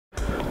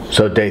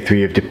So day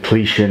 3 of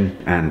depletion,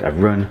 and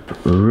I've run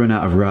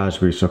out of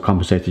raspberries, so I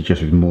compensated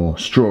just with more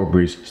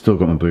strawberries. Still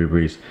got my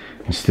blueberries,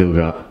 and still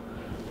got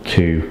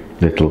 2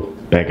 little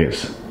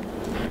beggars.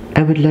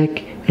 I would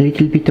like a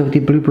little bit of the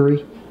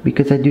blueberry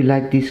because I do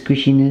like the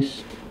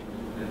squishiness.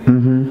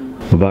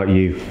 What about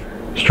you?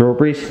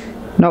 Strawberries?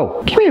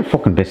 No, give me a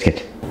fucking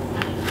biscuit.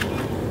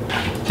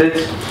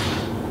 Sit.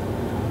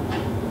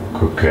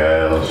 Good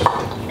girls.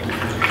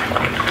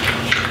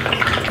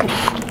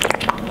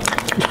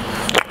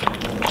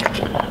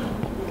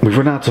 We've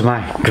run out of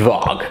my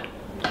gvog,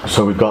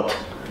 so we've got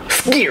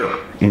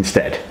skier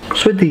instead.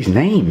 What's with these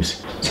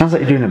names? Sounds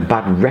like you're doing a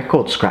bad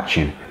record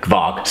scratching.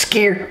 Gvog,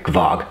 skier,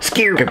 gvog,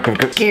 skier,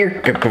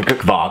 skier,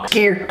 gvog,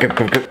 skier,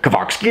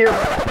 gvog,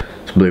 skier.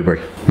 It's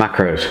blueberry.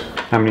 Macros.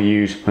 I'm going to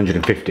use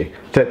 150.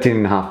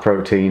 13.5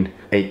 protein,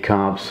 8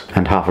 carbs,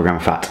 and half a gram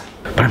of fat.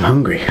 But I'm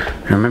hungry.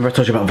 Remember I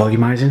told you about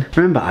volumizing?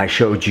 Remember I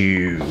showed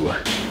you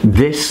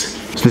this?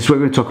 So this is where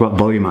we're going to talk about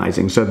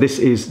volumizing. So this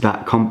is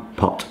that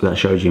compote that I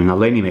showed you. Now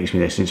Lainey makes me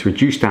this, and it's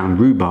reduced down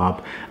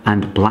rhubarb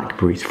and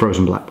blackberries,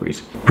 frozen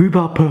blackberries.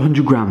 Rhubarb per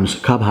 100 grams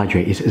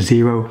carbohydrate is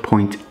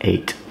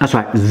 0.8. That's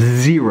right,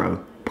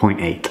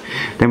 0.8.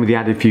 Then with the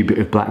added few bit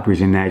of blackberries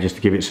in there just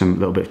to give it some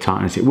little bit of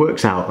tartness, it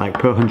works out like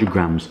per 100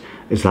 grams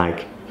is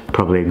like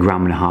probably 1.5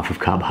 grams of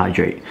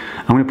carbohydrate.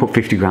 I'm going to put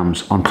 50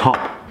 grams on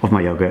top of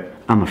my yogurt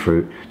and my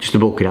fruit just to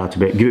bulk it out a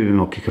bit, give it a bit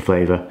more kick of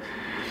flavour.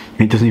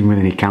 It doesn't even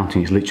really need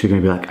counting, it's literally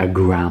going to be like 1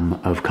 gram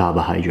of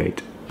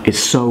carbohydrate. It's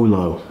so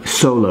low,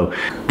 so low.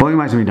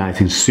 Volumizing your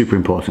dieting is super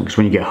important because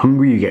when you get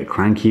hungry, you get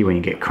cranky. When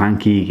you get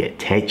cranky, you get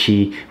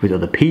tetchy with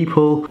other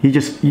people.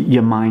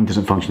 Your mind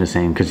doesn't function the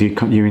same because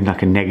you're in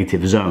like a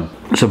negative zone.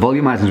 So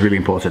volumizing is really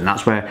important.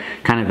 That's where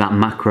kind of that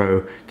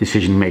macro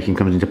decision making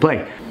comes into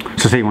play.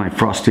 So say you wanted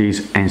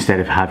Frosties instead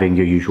of having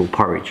your usual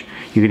porridge.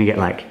 You're gonna get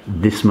like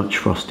this much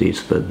Frosties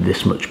for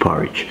this much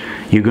porridge.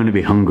 You're gonna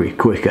be hungry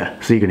quicker,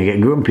 so you're gonna get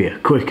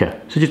grumpier quicker.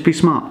 So just be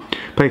smart,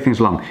 play things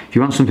along. If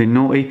you want something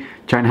naughty,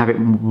 try and have it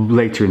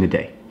later in the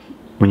day,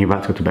 when you're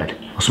about to go to bed,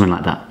 or something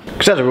like that.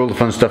 Because as a rule, the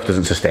fun stuff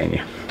doesn't sustain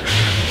you.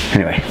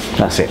 Anyway,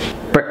 that's it.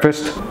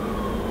 Breakfast,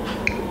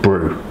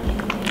 brew.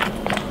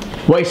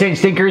 What are you saying,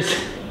 stinkers?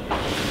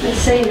 I'm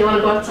saying you want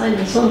to go outside in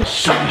the sun.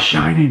 Sun's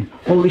shining.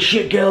 Holy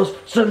shit, girls,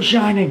 sun's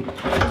shining.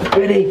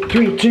 Ready,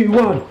 3, 2,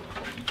 1.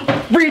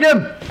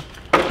 Freedom!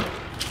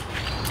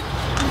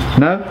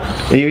 No?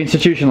 Are you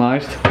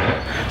institutionalized?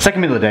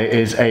 Second meal of the day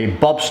is a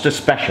Bobster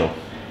special,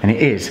 and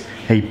it is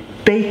a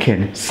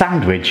bacon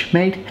sandwich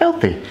made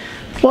healthy.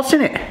 What's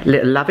in it?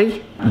 Little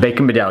lavy?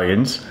 Bacon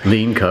medallions,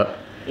 lean cut.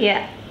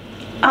 Yeah.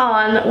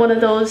 On one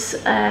of those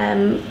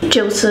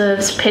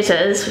Joseph's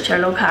pittas, which are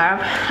low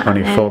carb.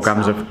 Only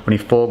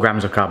 4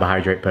 grams of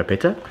carbohydrate per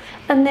pitta.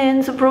 And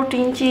then some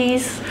protein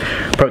cheese.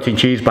 Protein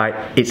cheese by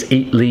It's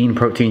Eat Lean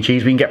protein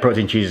cheese. We can get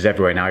protein cheeses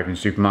everywhere now, even in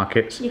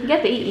supermarkets. You can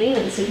get the Eat Lean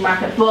in the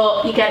supermarket,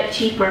 but you get it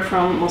cheaper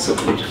from Muscle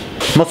Food.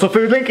 Muscle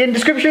Food link in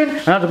description, and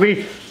that'll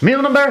be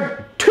meal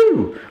number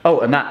 2. Oh,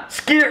 and that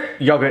skyr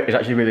yogurt is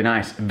actually really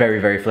nice, very,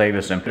 very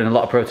flavoursome. And a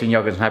lot of protein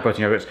yogurts and high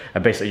protein yogurts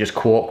are basically just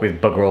quark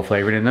with bugger all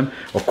flavouring in them,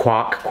 or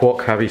quark,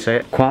 however you say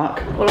it.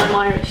 Quark. Well, I'm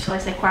Irish, so I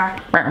say quark.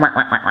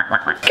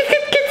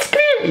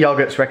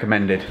 Yogurt's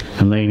recommended.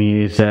 And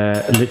Lainey is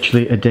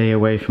literally a day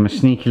away from a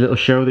sneaky little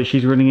show that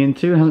she's running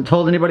into, hasn't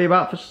told anybody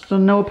about for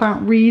no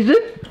apparent reason.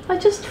 I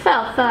just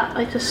felt that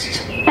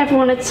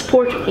everyone had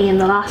supported me in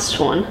the last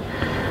one,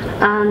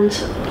 and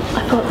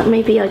I thought that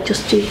maybe I'd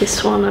just do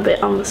this one a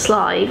bit on the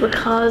sly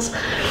because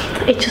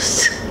it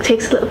just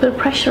takes a little bit of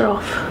pressure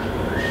off.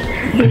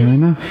 Fair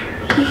enough.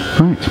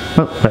 Right,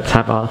 well, let's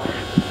have our,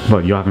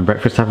 well, you're having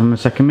breakfast, having a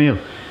second meal.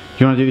 Do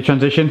you want to do the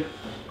transition?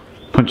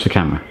 Punch the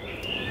camera.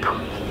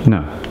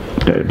 No,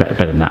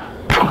 better than that.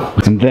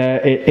 And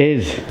there it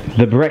is,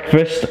 the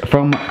breakfast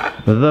from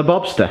the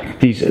Bobster.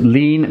 These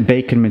lean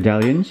bacon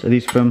medallions, are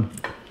these from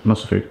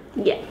Muscle Food?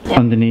 Yeah.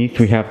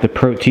 Underneath we have the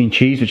protein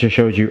cheese, which I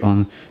showed you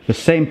on the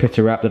same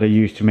pita wrap that I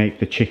used to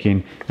make the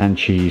chicken and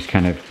cheese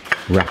kind of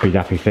wrappy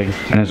dappy thing.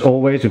 And as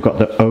always, we've got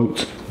the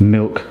oat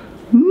milk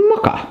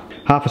mocha.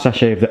 Half a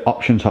sachet of the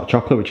Options hot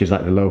chocolate, which is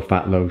like the low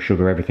fat, low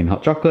sugar, everything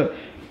hot chocolate.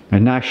 A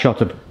nice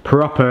shot of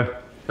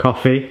proper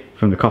coffee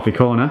from the coffee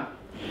corner.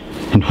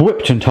 And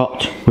whipped and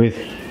topped with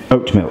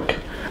oat milk.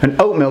 And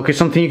oat milk is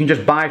something you can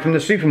just buy from the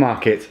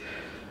supermarket.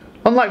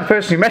 Unlike the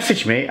person who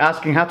messaged me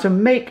asking how to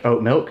make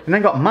oat milk and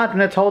then got mad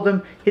when I told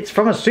them it's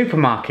from a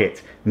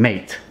supermarket,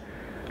 mate.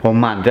 Or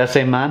man, did I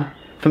say man?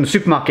 From the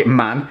supermarket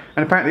man,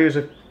 and apparently there was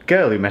a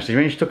girl who messaged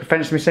me and she took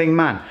offence to me saying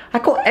man. I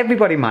call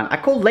everybody man, I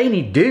call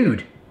Lainey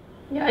dude.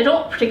 Yeah, I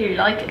don't particularly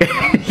like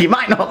it. You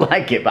might not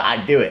like it, but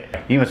I do it.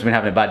 You must have been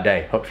having a bad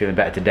day. Hope you're feeling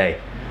better today,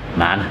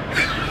 man.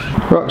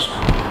 Rox,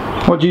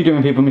 what do you do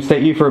when people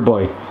mistake you for a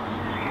boy?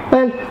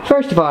 Well,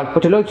 first of all,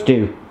 what I like to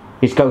do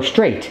is go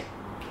straight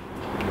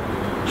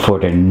for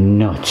the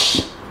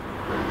nuts.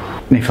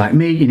 And if like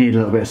me, you need a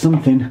little bit of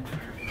something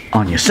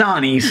on your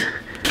sarnies,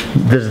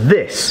 there's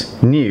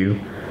this new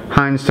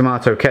Heinz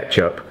tomato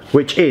ketchup,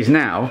 which is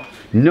now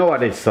no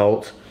added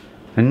salt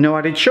and no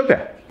added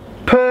sugar.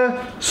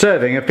 Per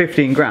serving of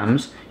 15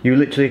 grams, you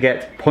literally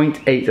get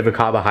 0.8 of a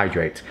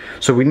carbohydrate.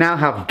 So we now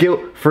have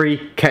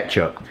guilt-free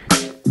ketchup.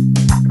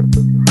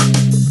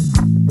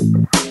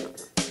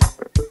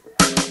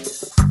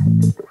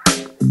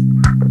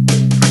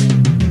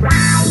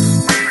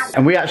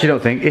 And we actually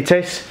don't think it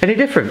tastes any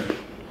different.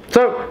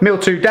 So, meal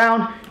 2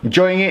 down,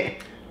 enjoying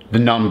it the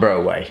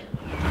non-bro way.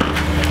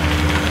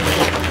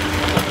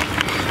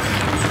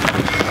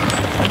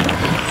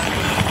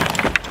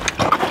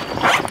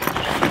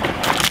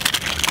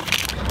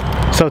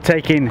 So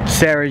taking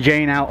Sarah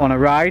Jane out on a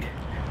ride,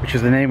 which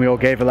was the name we all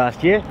gave her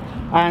last year,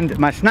 and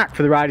my snack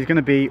for the ride is going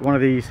to be one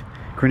of these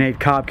grenade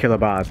carb killer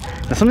bars.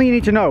 Now something you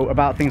need to know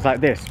about things like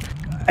this,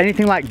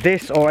 anything like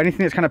this or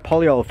anything that's kind of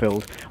polyol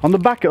filled, on the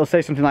back it'll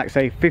say something like,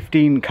 say,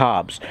 15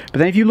 carbs, but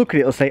then if you look at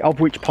it, it'll say of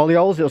which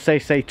polyols, it'll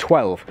say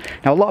 12.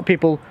 Now a lot of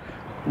people,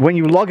 when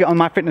you log it on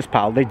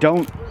MyFitnessPal, they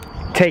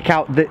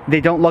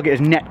don't log it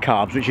as net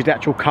carbs, which is the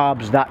actual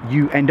carbs that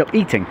you end up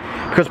eating,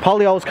 because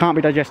polyols can't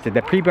be digested.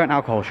 They're pre-burnt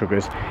alcohol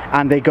sugars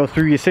and they go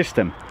through your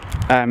system.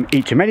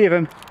 Eat too many of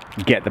them,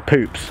 get the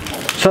poops.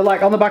 So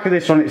like on the back of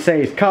this one it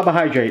says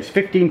carbohydrates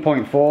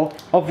 15.4,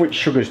 of which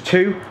sugars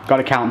 2, got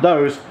to count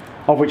those,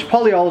 of which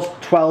polyols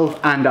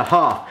 12.5.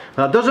 Now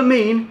that doesn't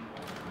mean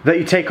that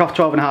you take off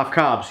 12.5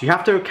 carbs. You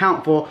have to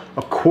account for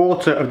a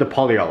quarter of the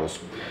polyols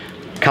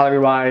calorie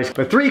wise,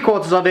 but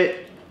 3/4 of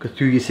it go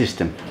through your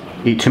system.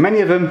 Eat too many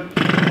of them,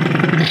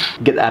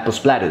 get the apple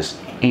splatters.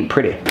 Ain't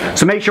pretty.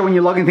 So make sure when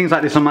you're logging things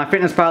like this on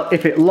MyFitnessPal,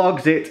 if it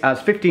logs it as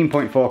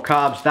 15.4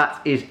 carbs, that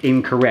is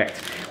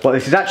incorrect. What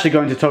this is actually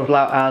going to total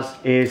out as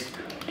is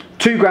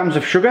 2 grams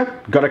of sugar,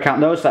 got to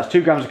count those, so that's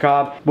 2 grams of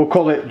carb. We'll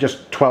call it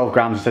just 12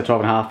 grams instead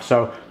of 12.5,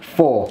 so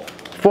 4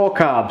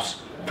 carbs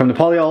from the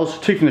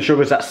polyols, 2 from the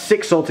sugars, that's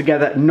 6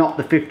 altogether, not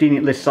the 15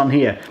 it lists on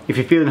here. If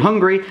you're feeling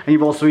hungry and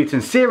you've also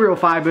eaten cereal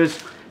fibers,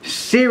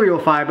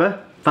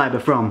 fiber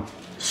from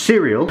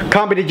cereal,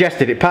 can't be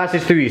digested, it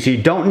passes through you, so you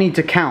don't need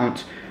to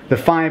count the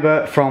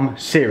fiber from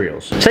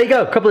cereals. So there you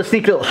go, a couple of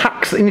sneaky little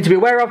hacks that you need to be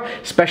aware of,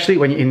 especially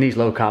when you're in these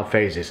low carb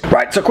phases.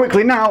 Right, so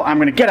quickly now, I'm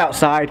gonna get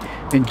outside,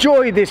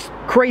 enjoy this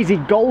crazy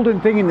golden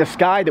thing in the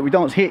sky that we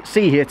don't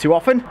see here too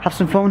often, have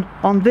some fun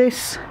on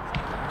this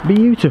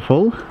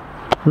beautiful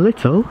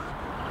little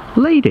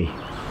lady.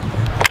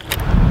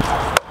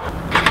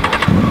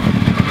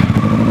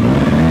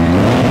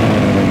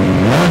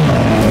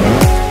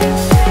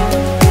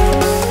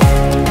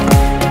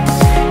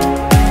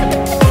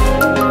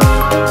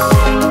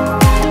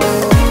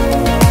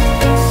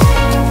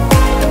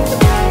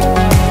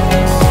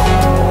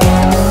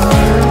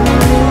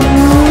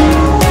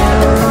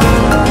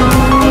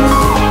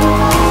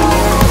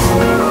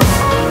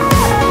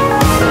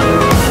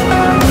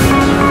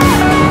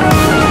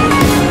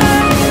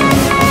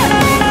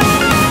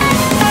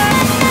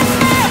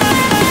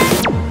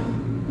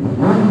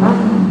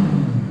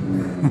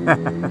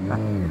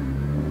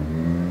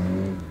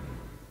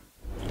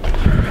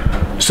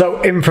 So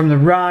in from the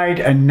ride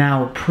and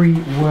now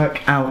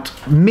pre-workout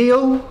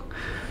meal.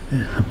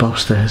 The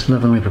boss there is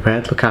lovingly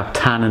prepared. Look how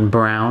tan and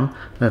brown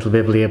little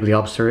bibbly ibbly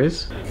obster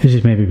is. This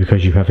is maybe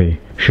because you have a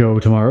show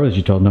tomorrow, as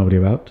you told nobody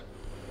about.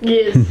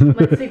 Yes,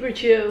 my secret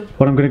show.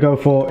 What I'm going to go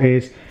for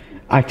is,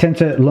 I tend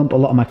to lump a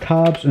lot of my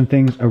carbs and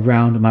things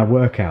around my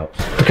workout,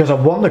 because I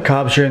want the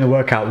carbs during the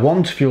workout,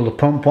 1 to fuel the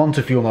pump, 1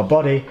 to fuel my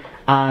body,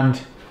 and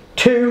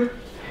 2,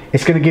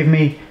 it's going to give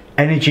me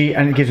energy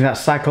and it gives me that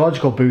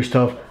psychological boost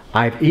of,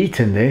 I've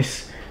eaten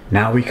this,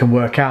 now we can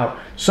work out.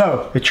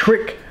 So the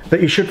trick that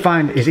you should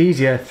find is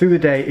easier through the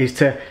day is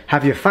to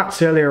have your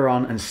fats earlier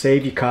on and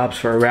save your carbs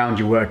for around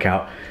your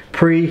workout.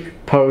 Pre,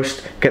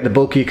 post, get the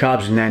bulky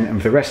carbs in then, and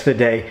for the rest of the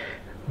day,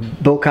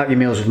 bulk out your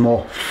meals with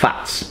more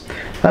fats.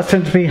 That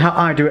tends to be how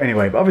I do it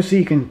anyway, but obviously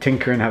you can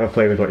tinker and have a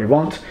play with what you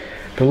want.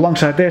 But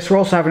alongside this, we're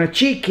also having a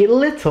cheeky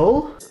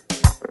little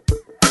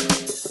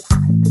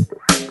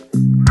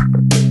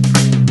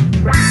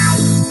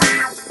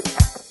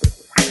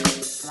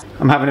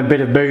I'm having a bit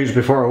of booze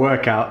before a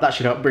workout. That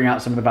should help bring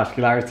out some of the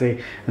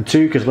vascularity. And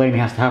 2, because Lainey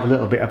has to have a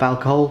little bit of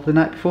alcohol the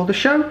night before the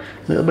show. A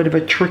little bit of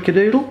a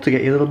trickadoodle to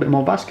get you a little bit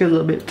more vascular, a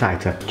little bit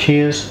tighter.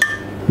 Cheers,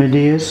 my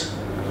dears.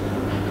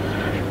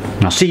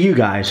 And I'll see you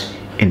guys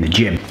in the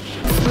gym.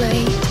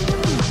 Wait,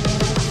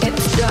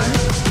 it's dark,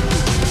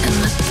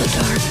 and let the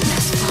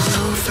darkness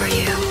fall over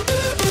you.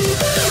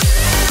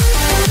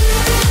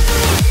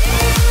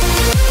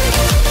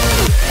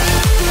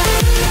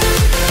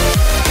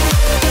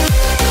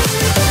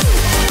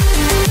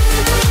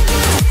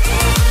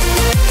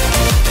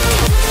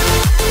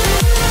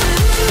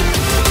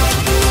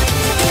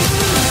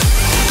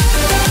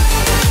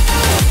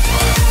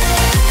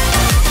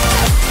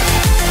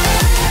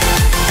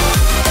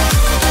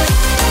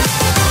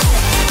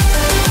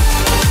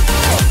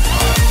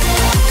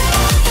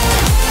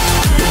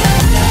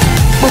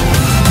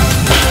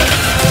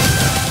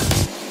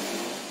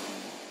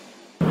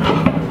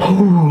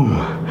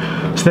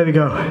 So there we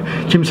go,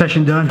 gym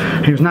session done.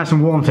 It was nice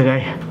and warm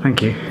today,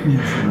 thank you.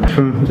 Yes.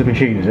 From the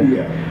machine, is it?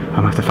 Yeah. I'm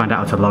gonna have to find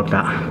out how to log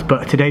that.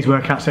 But today's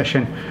workout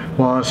session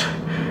was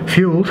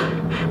fueled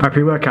by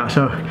pre-workout.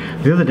 So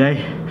the other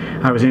day,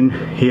 I was in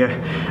here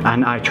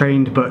and I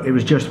trained, but it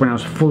was just when I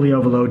was fully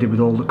overloaded with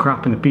all the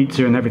crap and the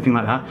pizza and everything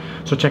like that.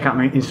 So check out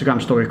my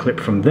Instagram story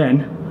clip from then,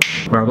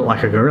 where I look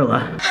like a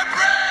gorilla.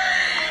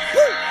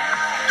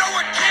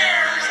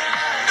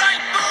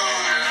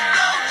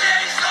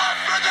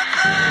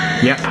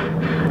 Yep,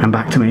 and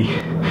back to me.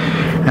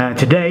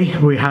 Today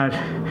we had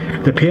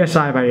the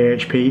PSI by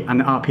AHP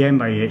and the RPM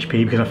by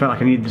AHP because I felt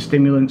like I needed the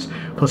stimulants,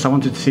 plus I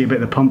wanted to see a bit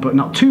of the pump, but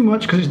not too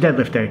much because it's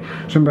deadlift day.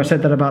 So remember I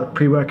said that about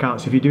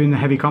pre-workouts, if you're doing the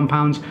heavy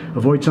compounds,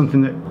 avoid something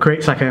that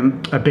creates like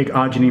a big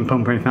arginine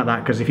pump or anything like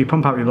that, because if you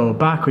pump out your lower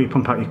back or you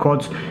pump out your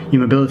quads,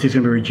 your mobility is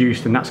going to be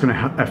reduced and that's going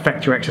to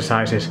affect your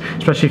exercises,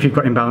 especially if you've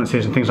got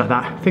imbalances and things like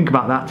that. Think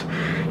about that,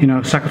 you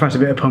know, sacrifice a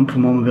bit of pump for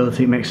more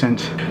mobility, it makes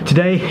sense.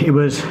 Today it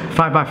was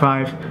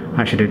 5x5.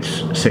 I actually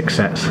did 6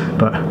 sets,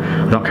 but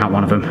I don't count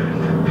one of them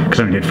because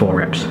I only did 4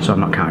 reps, so I'm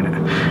not counting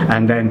it.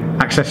 And then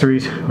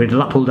accessories, we did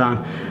lat pull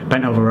down,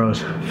 bent over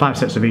rows, 5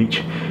 sets of each,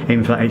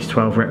 aiming for that 8 to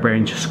 12 rep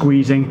range,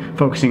 squeezing,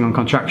 focusing on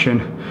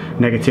contraction,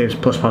 negatives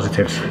plus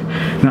positives.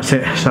 And that's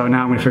it. So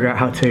now I'm going to figure out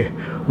how to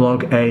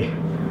log a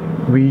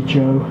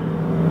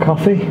Rego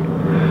coffee.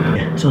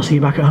 So I'll see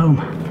you back at home.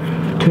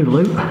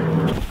 Toodaloo.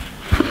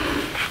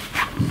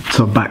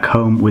 So back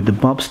home with the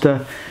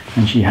Bobster,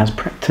 and she has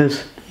prepped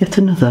us yet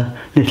another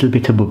little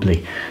bit of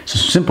bubbly. So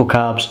some simple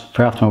carbs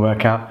for after my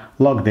workout.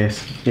 Log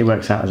this, it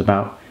works out as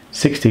about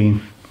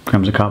 16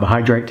 grams of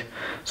carbohydrate.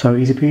 So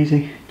easy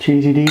peasy,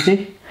 cheesy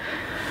deasy.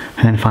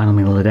 And then final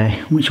meal of the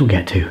day, which we'll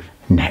get to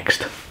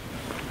next.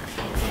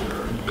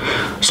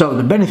 So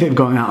the benefit of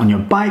going out on your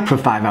bike for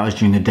 5 hours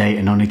during the day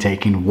and only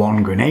taking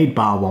 1 grenade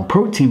bar, 1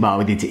 protein bar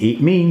with you to eat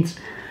means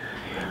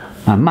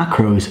my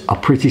macros are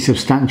pretty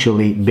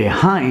substantially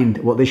behind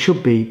what they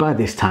should be by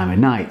this time of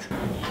night.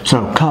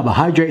 So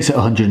carbohydrates at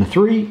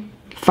 103,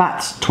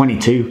 fats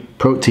 22,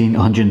 protein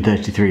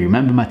 133.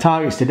 Remember my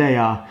targets today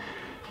are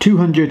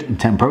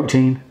 210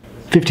 protein,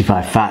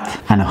 55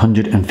 fat and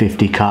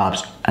 150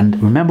 carbs.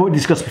 And remember what we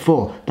discussed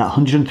before, that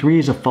 103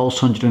 is a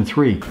false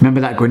 103. Remember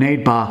that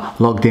grenade bar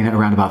logged in at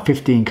around about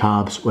 15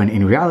 carbs when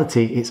in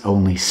reality it's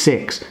only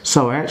 6.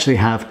 So I actually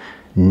have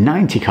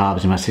 90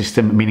 carbs in my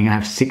system, meaning I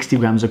have 60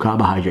 grams of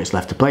carbohydrates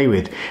left to play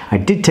with. I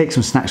did take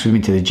some snacks with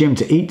me to the gym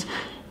to eat,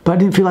 but I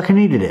didn't feel like I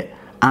needed it.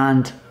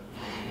 And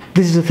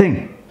this is the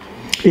thing.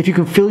 If you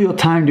can fill your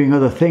time doing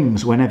other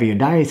things whenever you're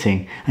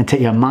dieting and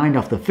take your mind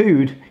off the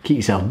food, keep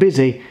yourself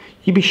busy,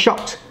 you'd be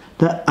shocked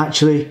that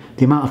actually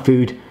the amount of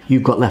food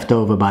you've got left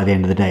over by the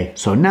end of the day.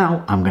 So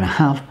now I'm going to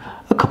have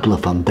a couple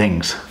of fun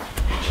things.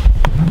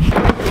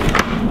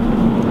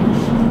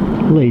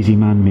 Lazy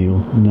man meal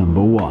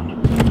number 1.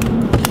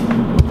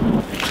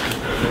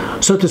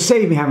 So to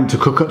save me having to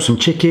cook up some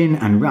chicken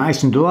and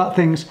rice and do all that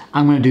things,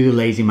 I'm going to do the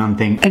lazy man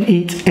thing and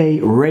eat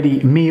a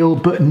ready meal,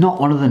 but not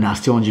one of the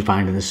nasty ones you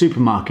find in the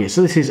supermarket.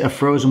 So this is a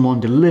frozen one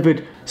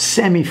delivered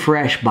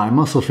semi-fresh by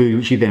Muscle Food,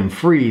 which you then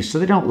freeze. So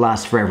they don't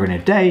last forever in a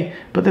day,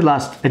 but they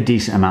last a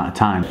decent amount of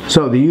time.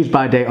 So the use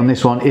by date on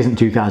this one isn't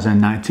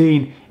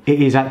 2019.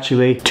 It is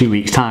actually 2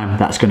 weeks time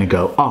that's going to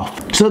go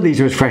off. So these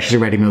are as fresh as a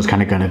ready meal is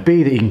kind of going to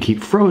be, that you can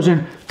keep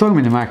frozen, throw them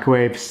in the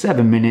microwave,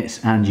 7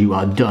 minutes and you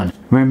are done.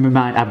 Remember in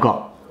mind, I've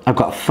got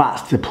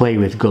fats to play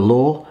with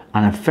galore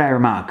and a fair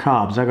amount of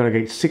carbs. I've got to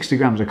get 60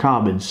 grams of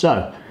carbs.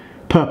 So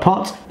per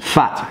pot,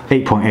 fat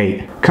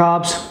 8.8,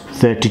 carbs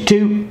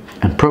 32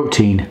 and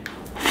protein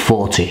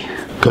 40.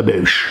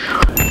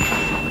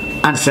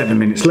 Kaboosh. And 7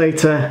 minutes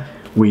later,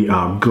 we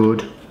are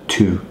good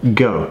to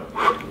go.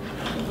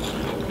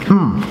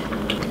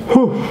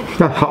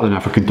 That's hotter than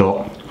African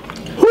thought.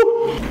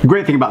 The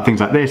great thing about things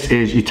like this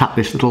is you tap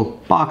this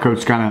little barcode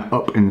scanner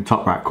up in the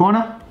top right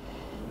corner.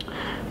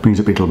 Brings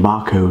up a little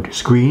barcode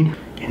screen.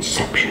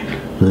 Inception.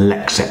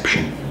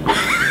 Lexception.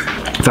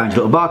 Find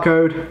your little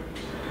barcode.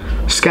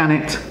 Scan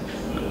it.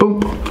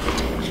 Boom.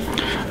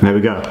 And there we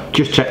go.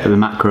 Just check that the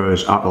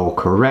macros are all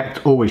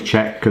correct. Always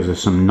check because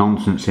there's some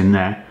nonsense in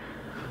there.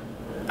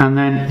 And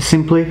then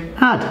simply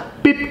add.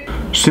 Beep.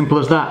 Simple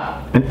as that.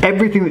 And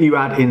everything that you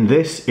add in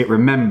this, it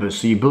remembers.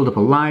 So you build up a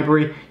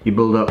library, you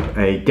build up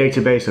a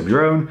database of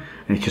your own,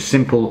 and it's just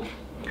simple.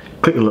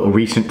 Click the little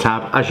recent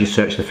tab as you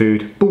search the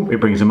food, boom, it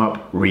brings them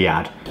up,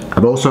 re-add.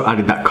 I've also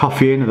added that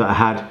coffee in that I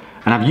had,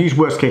 and I've used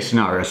worst case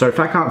scenario. So if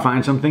I can't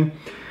find something,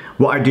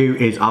 what I do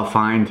is I'll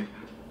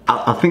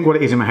think what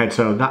it is in my head.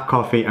 So that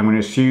coffee, I'm going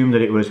to assume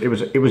that it was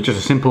just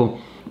a simple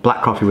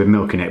black coffee with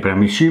milk in it, but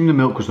I'm assuming the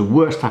milk was the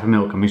worst type of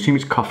milk. I'm assuming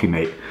it's Coffee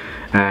Mate.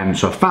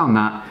 So I found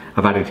that,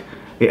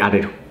 it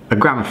added a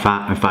gram of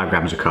fat and 5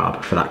 grams of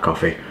carb for that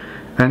coffee.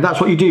 And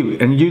that's what you do,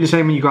 and you do the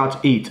same when you go out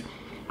to eat.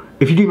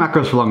 If you do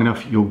macros for long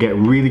enough, you'll get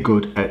really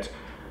good at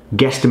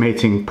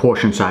guesstimating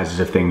portion sizes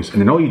of things. And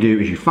then all you do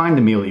is you find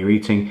the meal that you're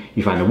eating,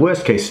 you find the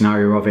worst case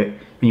scenario of it,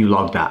 and you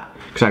log that.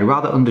 Because I'd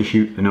rather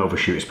undershoot than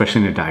overshoot,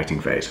 especially in the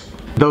dieting phase.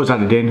 Those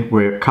added in,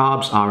 where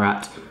carbs are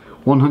at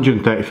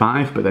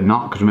 135, but they're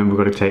not, because remember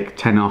we've got to take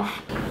 10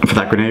 off for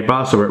that grenade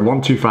bar. So we're at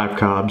 125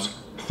 carbs,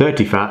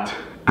 30 fat,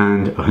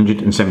 and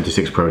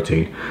 176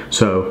 protein.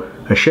 So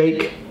a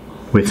shake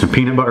with some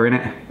peanut butter in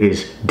it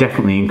is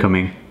definitely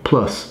incoming.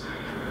 Plus,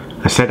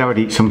 I said I would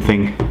eat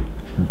something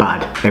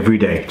bad every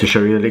day to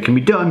show you that it can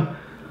be done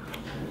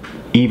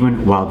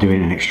even while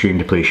doing an extreme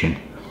depletion.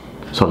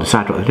 So I'll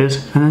decide what it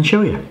is and then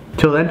show you.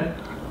 Till then,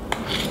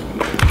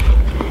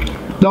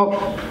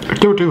 no,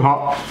 still too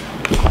hot.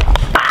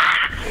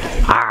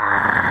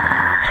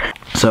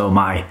 So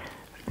my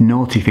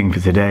naughty thing for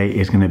today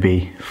is going to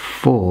be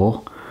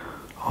 4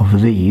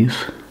 of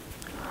these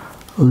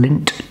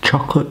Lindt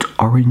chocolate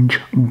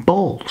orange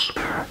balls.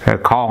 They're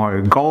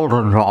called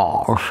golden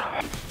balls.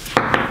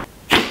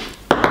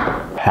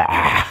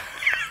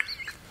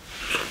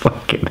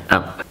 Fucking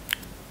hell.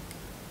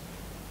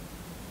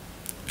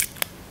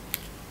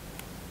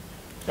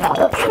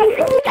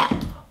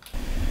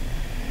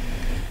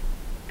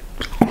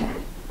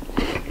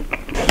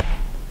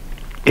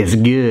 It's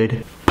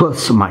good.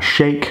 Plus my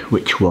shake,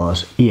 which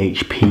was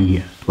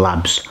EHP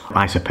Labs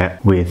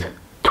Isopet with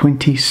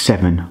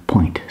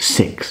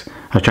 27.6.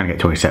 I was trying to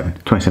get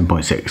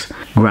 27.6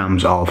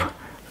 grams of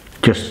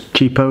just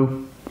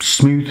cheapo,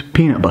 smooth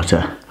peanut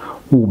butter,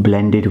 all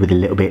blended with a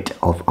little bit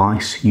of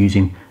ice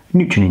using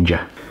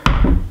Ninja.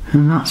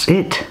 And that's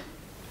it.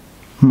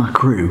 My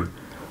crew.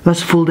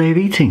 That's a full day of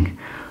eating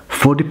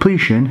for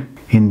depletion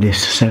in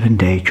this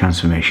 7-day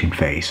transformation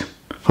phase.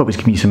 Hope it's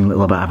giving you some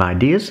little bit of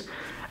ideas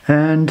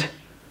and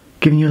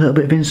giving you a little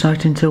bit of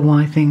insight into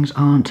why things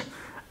aren't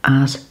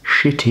as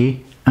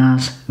shitty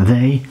as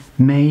they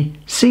may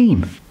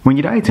seem when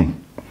you're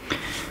dieting.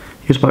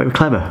 You just got to be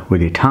clever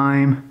with your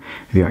time,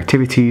 with your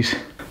activities,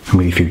 and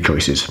with your food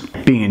choices.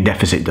 Being in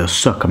deficit does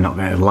suck, I'm not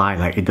going to lie.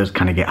 Like, it does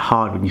kind of get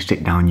hard when you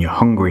sit down and you're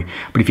hungry,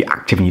 but if you're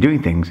active and you're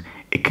doing things,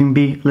 it can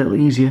be a little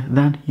easier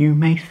than you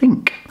may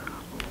think.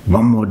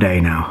 One more day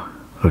now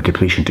of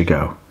depletion to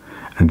go,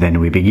 and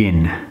then we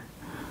begin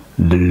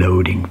the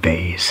loading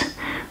phase,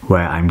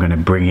 where I'm going to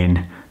bring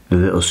in the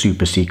little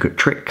super secret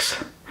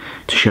tricks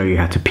to show you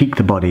how to peak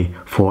the body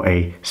for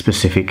a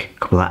specific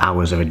couple of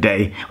hours of a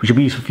day, which will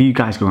be useful for you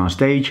guys going on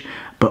stage,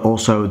 but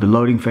also the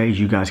loading phase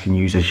you guys can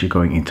use as you're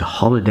going into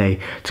holiday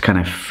to kind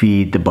of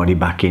feed the body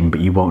back in,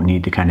 but you won't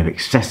need the kind of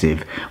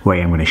excessive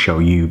way I'm going to show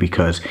you,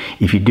 because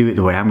if you do it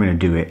the way I'm going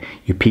to do it,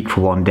 you peak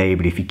for one day,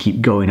 but if you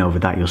keep going over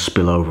that, you'll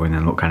spill over and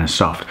then look kind of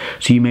soft.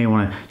 So you may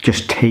want to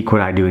just take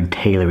what I do and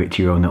tailor it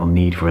to your own little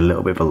need for a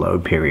little bit of a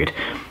load period.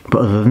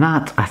 But other than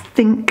that, I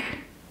think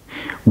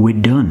we're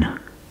done.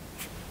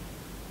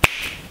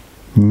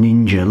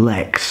 Ninja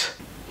Lex.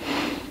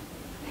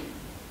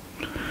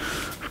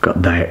 I've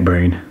got diet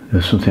brain.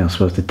 There's something I was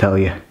supposed to tell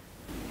you.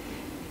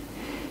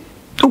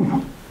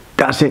 Oh,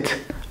 that's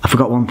it. I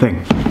forgot one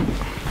thing.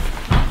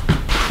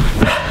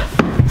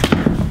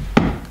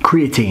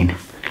 Creatine.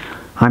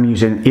 I'm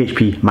using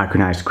EHP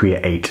Micronized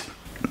Create 8.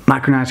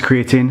 Micronized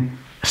creatine,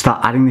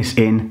 start adding this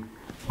in.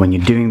 When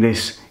you're doing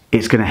this,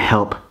 it's going to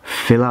help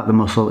fill out the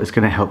muscle. It's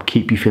going to help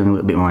keep you feeling a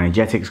little bit more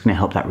energetic. It's going to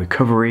help that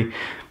recovery.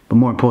 But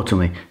more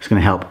importantly, it's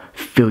going to help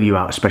fill you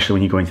out, especially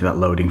when you go into that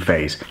loading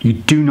phase. You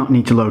do not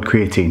need to load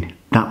creatine.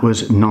 That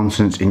was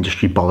nonsense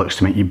industry bollocks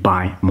to make you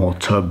buy more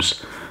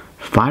tubs.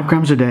 5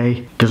 grams a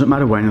day, doesn't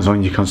matter when, as long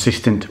as you're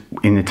consistent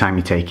in the time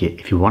you take it.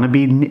 If you want to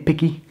be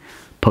nitpicky,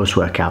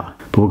 post-workout.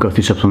 But we'll go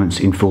through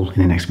supplements in full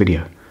in the next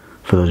video,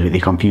 for those of you that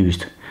are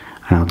confused.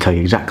 And I'll tell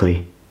you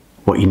exactly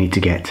what you need to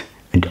get,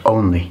 and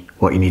only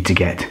what you need to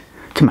get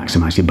to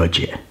maximize your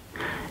budget.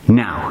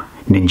 Now,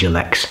 Ninja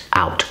Lex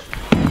out.